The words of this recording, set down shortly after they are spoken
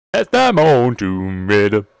It's time on to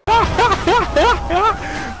bed.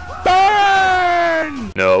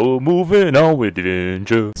 Burn! Now moving on with the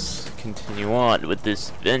adventure. Let's continue on with this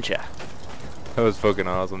adventure. That was fucking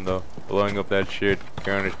awesome though. Blowing up that shit,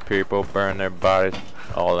 killing people, burning their bodies,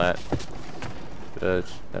 all that. That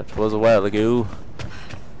was a while ago.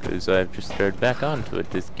 Because I've just started back onto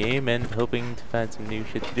it this game and hoping to find some new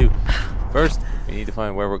shit to do. First, we need to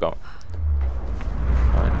find where we're going.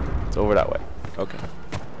 Fine. It's over that way. Okay.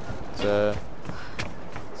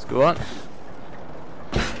 Let's go on.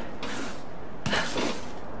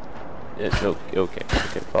 Yes, okay,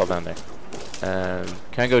 fall down there.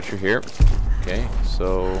 Can I go through here? Okay,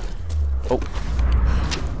 so... Oh!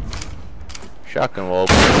 Shotgun wall.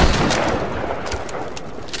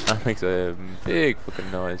 That makes a big fucking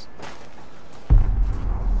noise.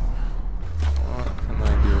 What can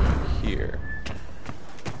I do here?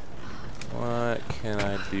 What can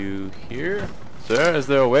I do here? Sir, is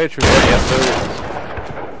there a way through here? Yes, there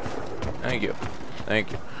is. Thank you.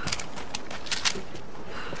 Thank you.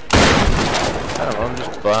 I'm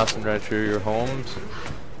just blasting right through your homes.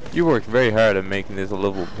 You worked very hard at making this a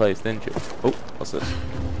livable place, didn't you? Oh, what's this?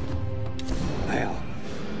 Well,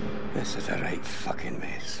 this is a right fucking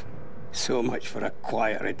mess. So much for a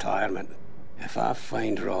quiet retirement. If I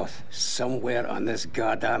find Roth somewhere on this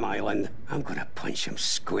goddamn island, I'm gonna punch him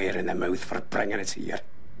square in the mouth for bringing us here.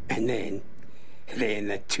 And then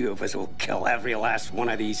the two of us will kill every last one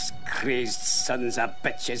of these crazed sons of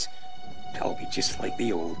bitches. It'll be just like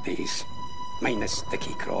the old days. Minus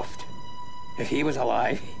Dickie Croft. If he was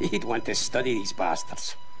alive, he'd want to study these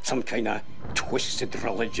bastards. Some kind of twisted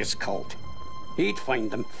religious cult. He'd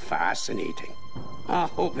find them fascinating. I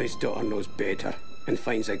hope his daughter knows better and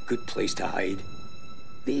finds a good place to hide.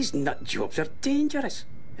 These nut jobs are dangerous,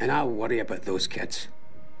 and I worry about those kids.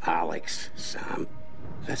 Alex, Sam,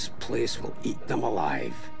 this place will eat them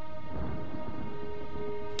alive.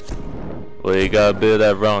 Well, you got a bit of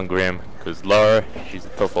that wrong, Grim. Because Laura, she's a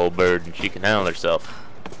tough old bird and she can handle herself.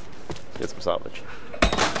 Get some salvage.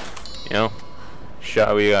 You know?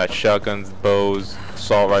 We got shotguns, bows,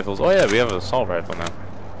 assault rifles. Oh yeah, we have an assault rifle now.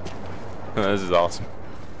 This is awesome.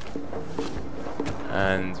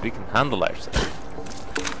 And we can handle ourselves.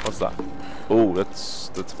 What's that? Oh,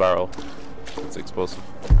 that's barrel. That's explosive.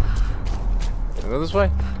 Can I go this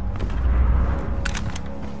way?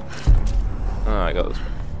 Oh, I go this way.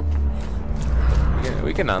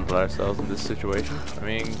 We can handle ourselves in this situation. I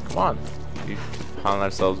mean, come on. We handle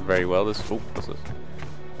ourselves very well. What's this?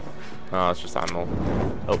 Oh, it's just animal.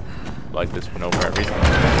 Oh, like this for no apparent reason.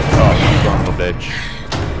 Oh, you son of a bitch.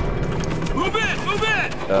 Move it!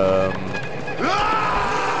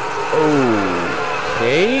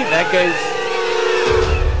 Okay, that guy's...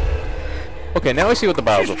 Okay, now I see what the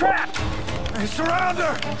battles are for. Hey, surround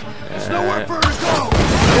her! There's nowhere for her to go!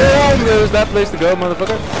 Yeah, there's that place to go,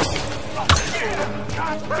 motherfucker.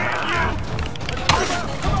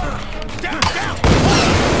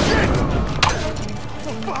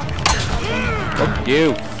 Fuck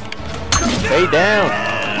you. Stay down.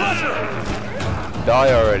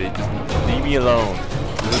 Die already. Just leave me alone.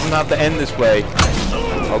 It doesn't have to end this way.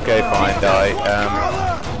 Okay, fine, die.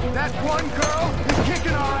 That one girl is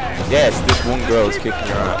kicking our ass. Yes, this one girl is kicking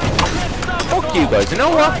your ass. Fuck you guys. You know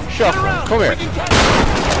what? Shotgun, come here.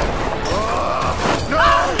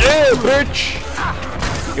 Hey, bitch.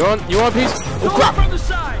 You want a piece? Oh crap.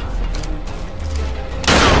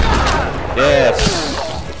 Yes.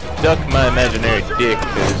 Duck my imaginary dick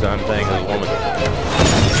because I'm playing as a woman.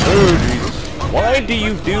 Oh Jesus. Why do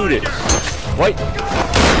you do this? Why?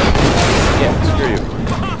 Yeah, screw you.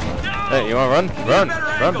 Hey, you wanna run? Run,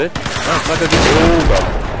 bitch. Run, fuck it.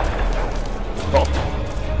 Oh, God.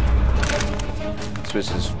 Switch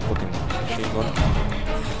his fucking machine gun.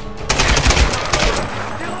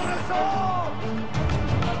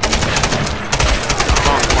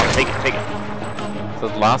 Come on, take it. Is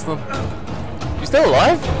that the last of them? You still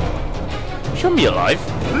alive? You shouldn't be alive.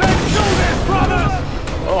 Let's do this, brothers!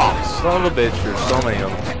 Oh, son of a bitch, there's so many of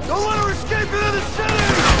them. Don't let her escape into the city!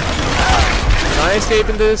 Can I escape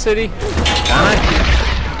into the city? Can I?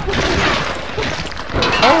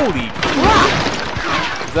 Holy crap!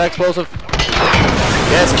 Is that explosive?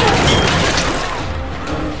 Yes.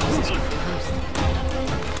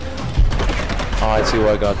 Oh, I see what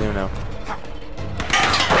I gotta do now.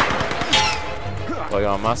 Well, I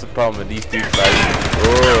got a massive problem with these dudes, guys.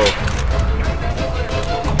 Oh.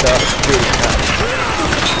 That's good.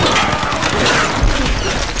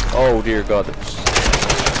 Oh dear God.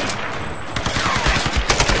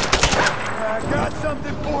 I got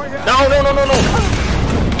something for you. No. No.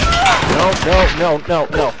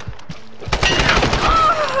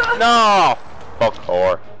 No. Fuck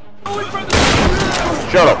whore.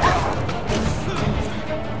 Shut up.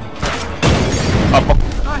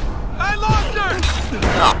 I lost her!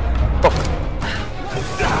 Ah, fuck.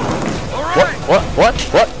 What?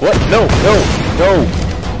 No.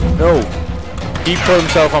 He put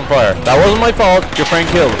himself on fire. That wasn't my fault. Your friend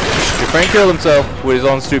killed him. Your friend killed himself with his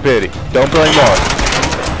own stupidity. Don't blame Mark.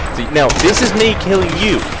 See, now, this is me killing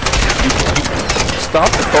you. Stop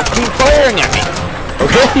fucking firing at me.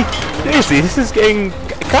 Okay? Seriously, this is getting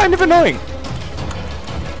kind of annoying.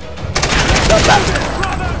 Stop that.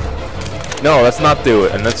 No, let's not do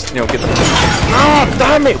it. And let's, get the... Oh,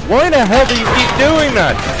 damn it! Why the hell do you keep doing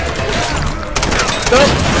that? Stop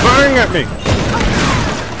firing at me!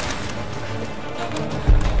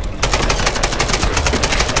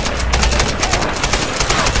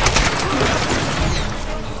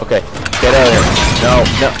 Okay, get out of here. No.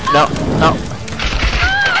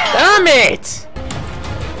 Damn it!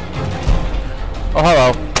 Oh,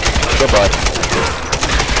 hello. Goodbye.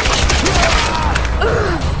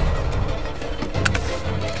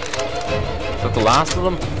 Is that the last of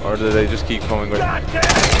them? Or do they just keep coming with...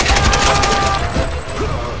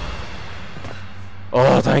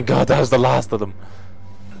 Oh, thank God, that was the last of them.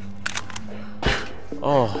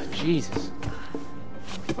 Oh, Jesus.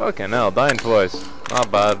 Fucking hell, dying twice. Not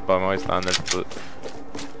bad by my standards, but...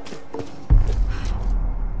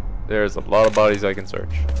 There's a lot of bodies I can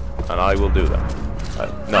search. And I will do that.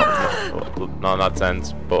 No, not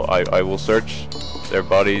sense, but I will search their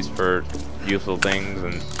bodies for useful things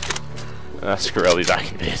and screw all these back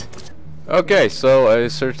in bed. Okay, so I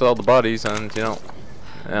searched all the bodies and, now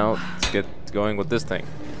let's get going with this thing.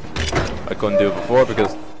 I couldn't do it before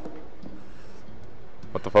because...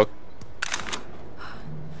 What the fuck?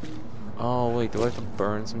 Oh wait, do I have to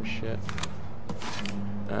burn some shit?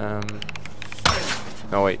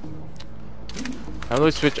 No wait. How do I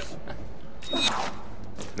switch?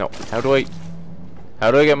 No, how do I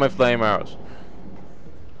get my flame arrows?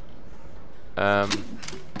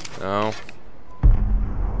 No.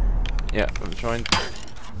 Yeah, I'm trying to...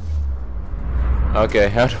 Okay,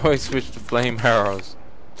 how do I switch to flame arrows?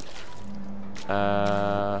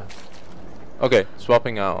 Okay,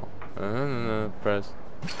 swapping out. Press.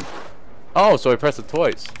 Oh, so I pressed it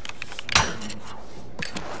twice.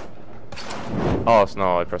 Oh, so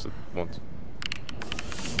no, I pressed it once.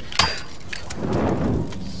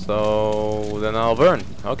 So then I'll burn.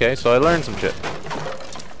 Okay, so I learned some shit.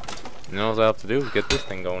 All I have to do is get this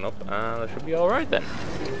thing going up, and that should be alright then.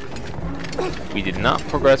 We did not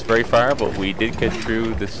progress very far, but we did get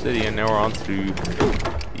through the city, and now we're on to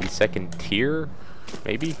the second tier,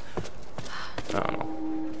 maybe? I don't know.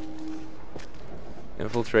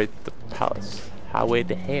 Infiltrate the palace. Highway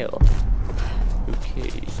to hell.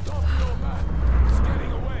 Okay.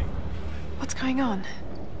 What's going on?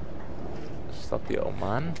 Stop the old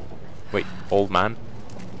man. Wait, old man?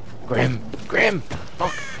 Grim!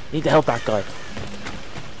 Fuck! Need to help that guy.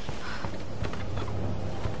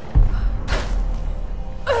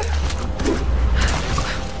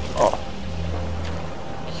 Oh.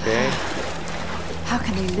 Okay. How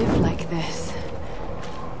can they live like this?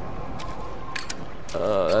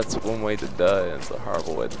 That's one way to die. It's a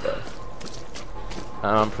horrible way to die.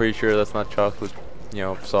 And I'm pretty sure that's not chocolate,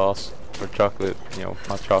 sauce. Or chocolate,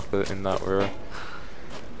 hot chocolate in that we're...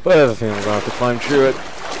 But I have a feeling we're gonna have to climb through it. Oh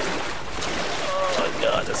my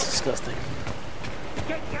God, that's disgusting.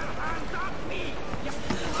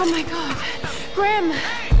 Oh my God, Grim!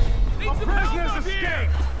 Our prisoners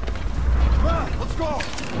escaped! Let's go!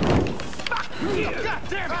 God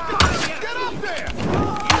damn it! Get up there!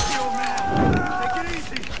 Easy, old man! Take it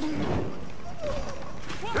easy!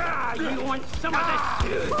 You want some of this?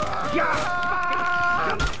 Yeah!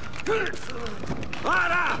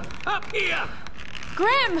 Lara! Up here!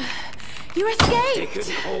 Grim! You They escaped!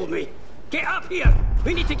 couldn't hold me. Get up here!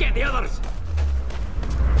 We need to get the others!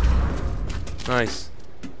 Nice.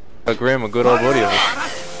 Grim, a good old buddy of us. Lara!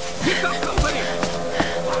 Keep up company!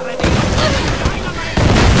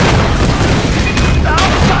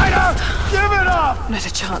 Outsider! Give it up! Not a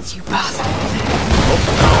chance, you bastard!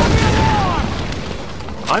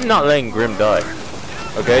 I'm not letting Grim die.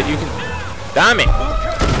 Okay, you can... Damn it!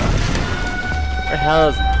 Where the hell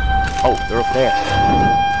is... Oh, they're up there.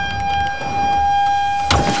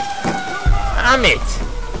 Damn it!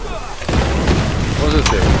 What does this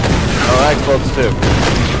do? Oh, Xbox too.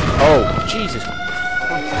 Oh, Jesus.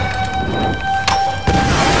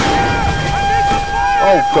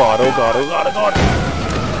 Oh God, oh God, oh God, oh God.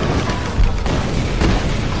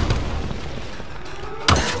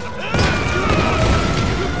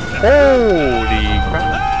 Holy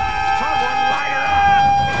crap.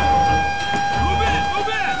 Move in!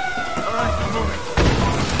 Alright, I'm moving.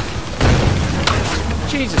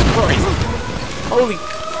 Jesus Christ! Holy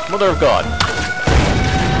Mother of God!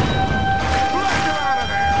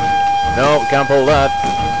 No, can't pull that.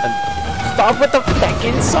 And stop with the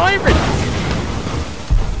fucking siren!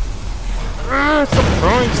 Stop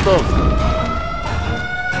throwing stuff!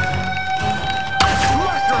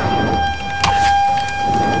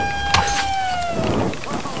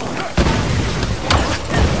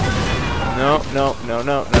 No.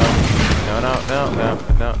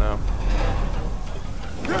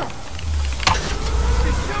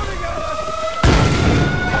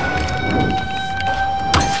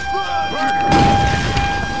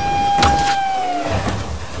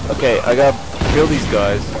 Okay, I gotta kill these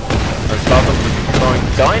guys and stop them from throwing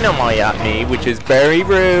dynamite at me, which is very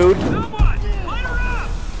rude.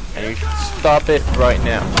 And you should stop it right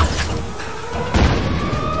now.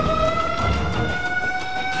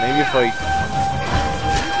 Maybe if I...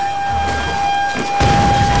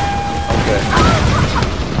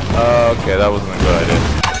 Okay, that wasn't a good idea.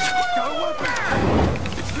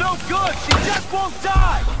 It's no good. She just won't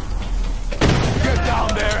die. Get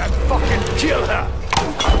down there and fucking kill her.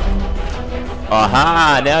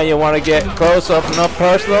 Aha! Now you want to get close up and up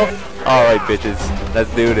personal? Alright, bitches.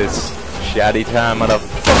 Let's do this. Shaddy time,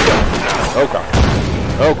 motherfucker. Oh crap.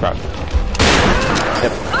 Oh crap.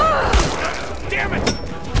 Yep. Damn it.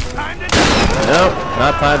 Time to... No,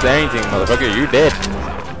 not time to anything, motherfucker. You dead.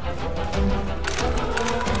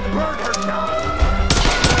 Burn her down.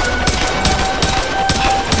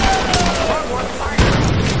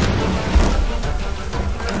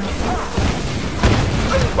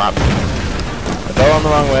 Crap. I fell on the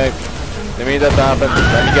wrong way. Didn't mean that to happen.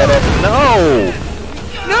 Let me get up. No!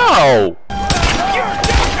 No!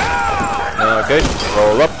 Okay,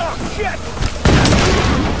 roll up.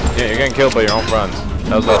 Yeah, you're getting killed by your own friends.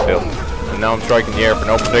 How's that feel? And now I'm striking the air for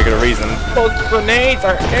no particular reason. Those grenades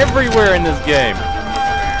are everywhere in this game.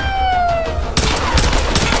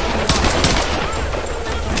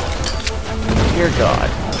 Dear God.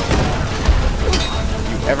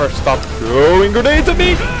 You ever stop throwing grenades at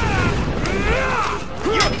me?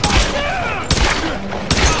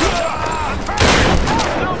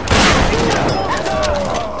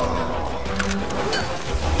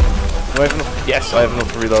 Yes, I have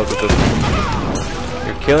enough to reload with this.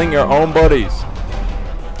 You're killing your own buddies.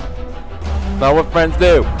 Not what friends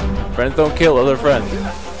do. Friends don't kill other friends.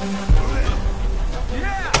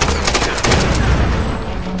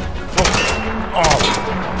 Oh,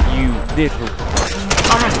 you little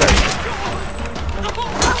bastard!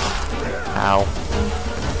 Ow.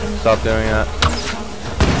 Stop doing that.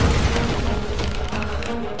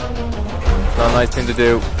 It's not a nice thing to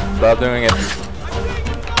do. Stop doing it.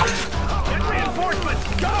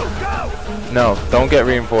 No, don't get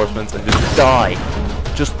reinforcements and just die.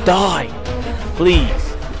 Just die.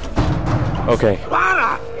 Please. Okay.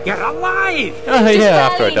 Lara, you're alive! Yeah,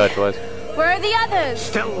 after I died twice. Where are the others?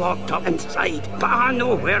 Still locked up inside, but I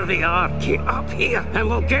know where they are. Get up here and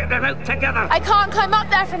we'll get them out together. I can't climb up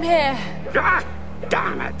there from here. Ah,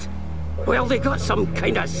 damn it. Well, they got some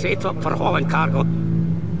kind of setup for hauling cargo.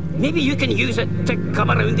 Maybe you can use it to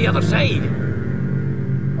come around the other side.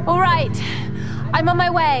 All right. I'm on my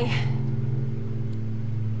way.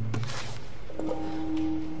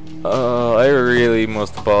 I really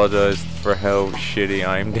must apologize for how shitty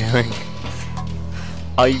I'm doing.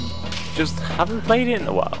 I just haven't played it in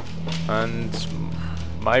a while, and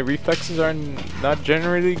my reflexes are not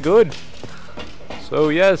generally good. So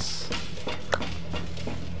yes,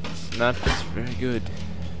 it's not just very good.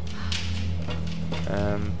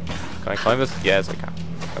 Can I climb this? Yes, I can.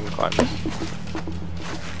 I can climb this.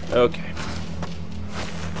 Okay.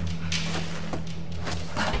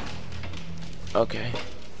 Okay.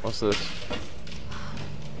 What's this?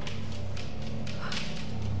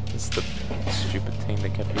 This is the stupid thing they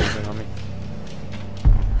kept using on me.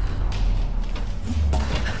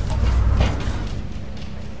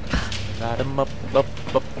 Light 'em up, up,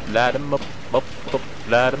 up, light 'em up, up, up,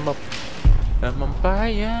 light 'em up. I'm on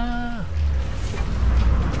fire.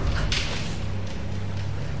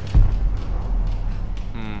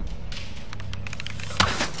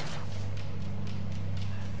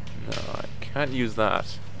 No, I can't use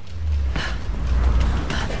that.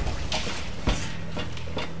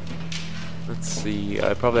 Let's see,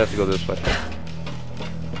 I probably have to go this way.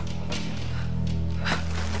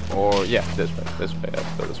 Or, yeah, this way, I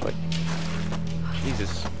have to go this way.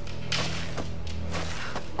 Jesus.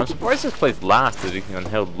 I'm surprised this place lasted on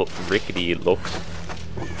how rickety it looks.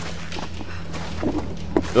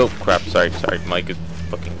 Oh crap, sorry, Mike is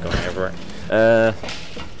fucking going everywhere. Let's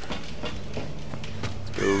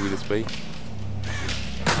go this way.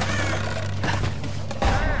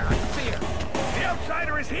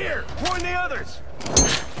 outsider is here! Warn the others!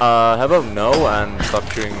 How about no and stop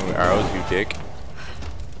shooting with arrows, you dick?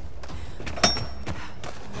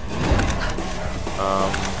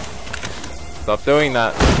 Stop doing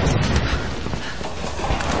that.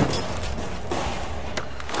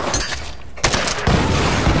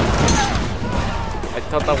 I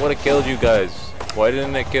thought that would have killed you guys. Why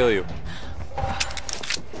didn't it kill you?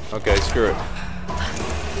 Okay, screw it.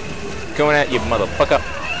 Coming at you, motherfucker.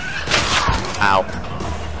 Ow.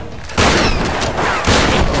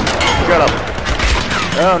 Shut up.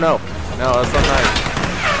 Oh no. No, that's not nice.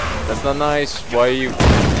 That's not nice. Why are you...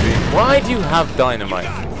 Why do you have dynamite?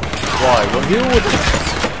 Why? Well, who would...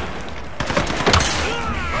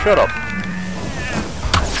 Shut up.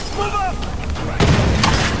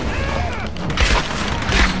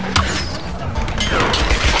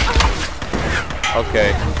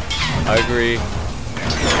 Okay, I agree.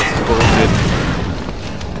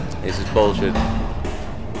 This is bullshit.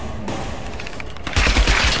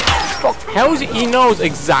 Fuck, how is it? He knows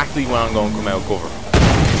exactly when I'm going to come out cover.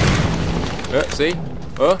 See?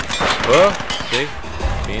 See?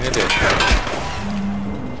 Being a dick.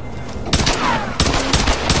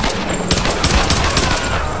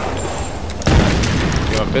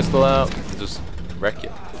 Get my pistol out and just wreck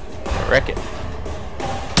it. Wreck it.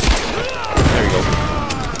 There we go.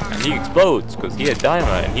 And he explodes because he had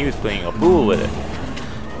dynamite and he was playing a fool with it.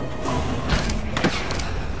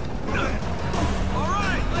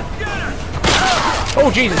 Oh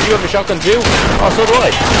Jesus, you have a shotgun too? Oh, so do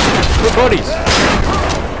I. We're buddies.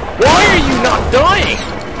 Why are you not dying?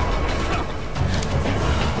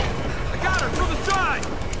 I got her from the side!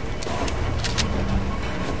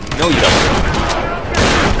 No, you don't.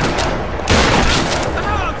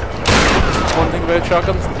 One thing about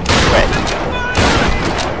shotguns, red.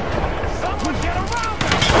 Someone get around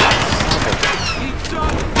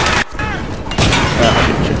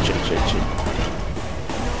Shit.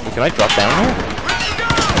 Can I drop down here?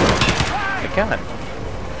 I can.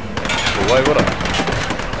 Well, why would I?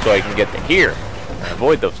 So I can get to here and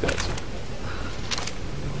avoid those guys.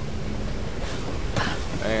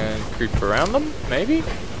 And creep around them, maybe?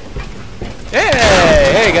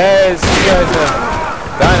 Hey guys! You guys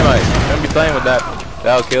dynamite. Don't be playing with that.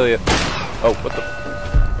 That'll kill you. Oh, what the?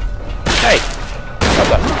 Hey! Stop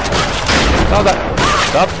that. Stop that.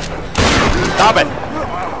 Stop it!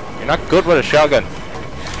 You're not good with a shotgun.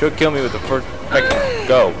 Should kill me with the first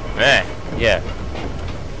go. Yeah.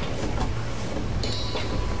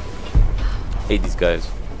 Hate these guys.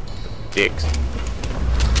 Dicks.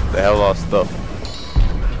 They have a lot of stuff.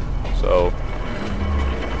 So,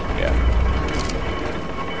 yeah.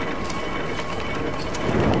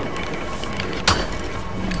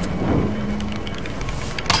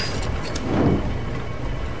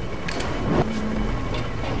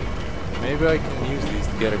 Maybe I can use these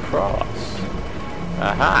to get across.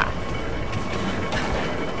 Aha!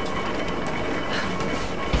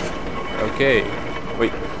 Okay.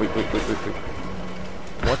 Wait.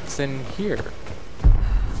 What's in here?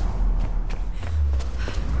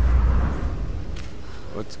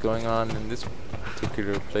 What's going on in this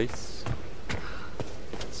particular place?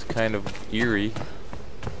 It's kind of eerie.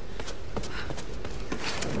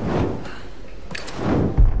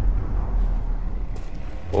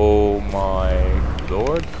 Oh my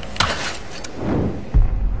lord.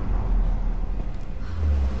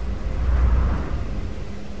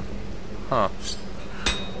 Huh.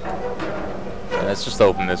 Let's just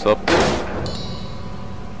open this up.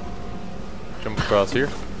 Jump across here.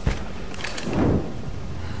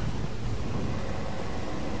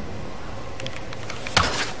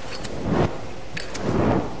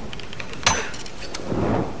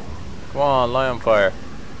 Come on, lie on fire.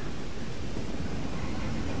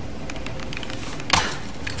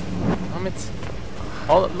 It's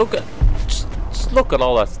all look at just look at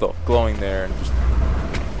all that stuff glowing there and just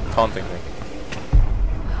taunting me.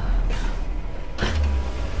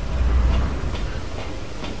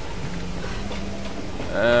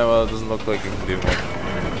 Well, it doesn't look like it can do much.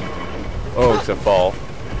 Oh, except fall.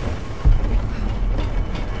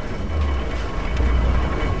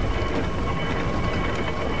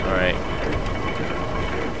 Alright.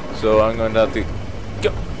 So I'm going to have to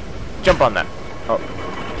go. Jump on that. Oh.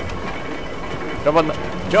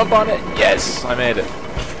 Jump on it! Yes! I made it.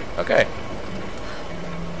 Okay.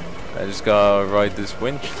 I just gotta ride this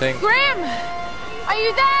winch thing. Grim! Are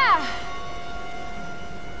you there?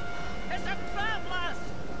 It's a travelers!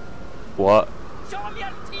 What? Show them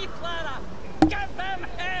your teeth, Clara! Give them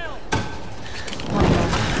hell!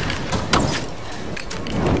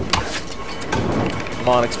 Come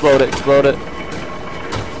on, explode it, explode it.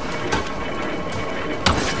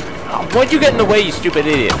 Oh, Why'd you get in the way, you stupid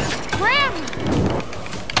idiot? Grim!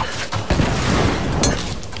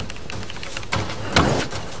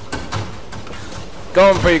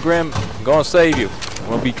 Going for you, Grim. I'm gonna save you.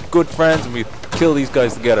 We'll be good friends and we kill these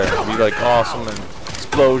guys together. It'll be like awesome and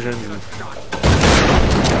explosions and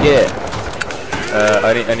yeah.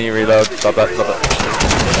 I need to reload. Stop that.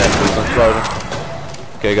 Explosion.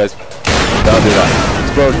 Okay, guys. Don't do that.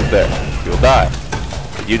 Explosion's there. You'll die.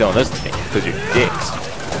 But you don't listen to me because you're dicks.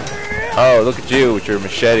 Oh, look at you with your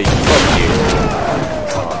machete. Fuck you.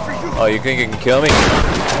 Oh, you think you can kill me?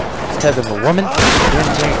 Because I'm a woman? You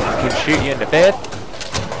think I can shoot you in the bed?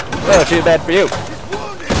 Well, too bad for you.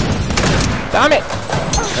 Damn it!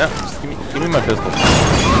 No, just give me my pistol.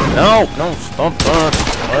 No, stop that.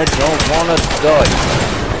 I don't want to die.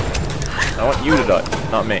 I want you to die,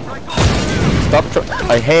 not me. Stop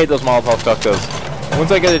I hate those Molotov cocktails.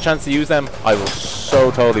 Once I get a chance to use them, I will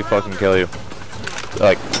so totally fucking kill you.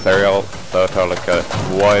 Like, they're all so totally cut.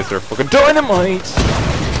 Why is there fucking dynamite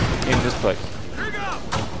in this place?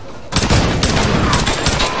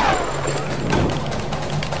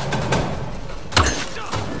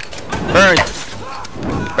 Burn!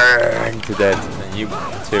 Burn to death. And you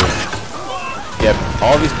too. Yep,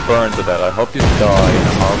 all these burn to death. I hope you die in a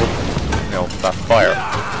horrible, that fire.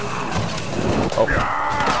 Oh.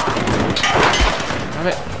 Damn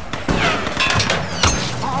it.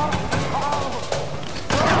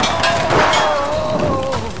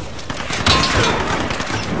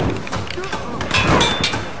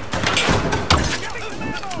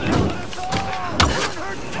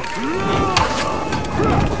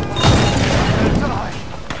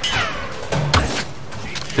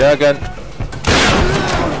 Shotgun.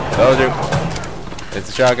 Told you. It's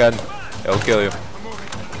a shotgun. It'll kill you.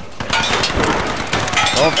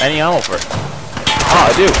 Don't have any ammo for it. Ah, I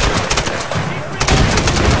do.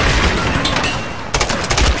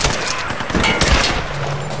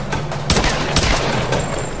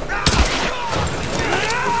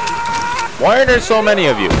 Why are there so many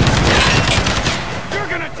of you? You're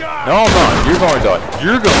gonna die. No, I'm not. You're going to die.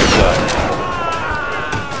 You're going to die.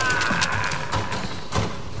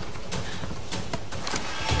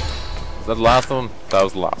 Was that the last one? That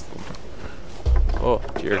was the last one. Oh,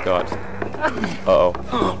 dear God. Uh-oh.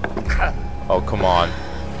 Oh, come on.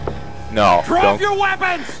 No, Drop your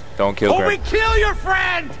weapons! Don't kill Or we Grim. kill your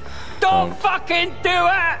friend! Don't fucking do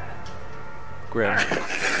it! Grim.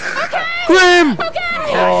 Grim!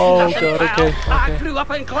 Oh, God, okay. I grew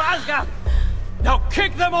up in Glasgow. Now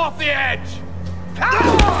kick them off the edge!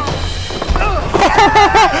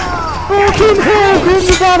 Fucking hell, Grim's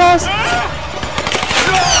a badass!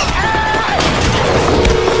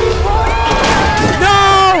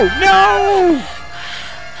 No! No!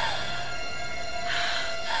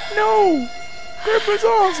 Grim was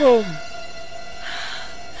awesome!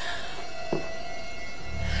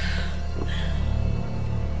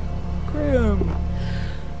 Grim.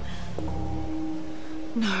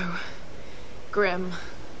 No. Grim.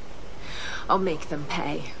 I'll make them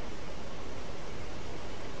pay.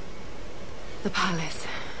 The palace.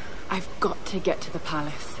 I've got to get to the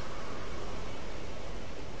palace.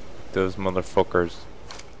 Those motherfuckers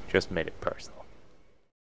just made it personal.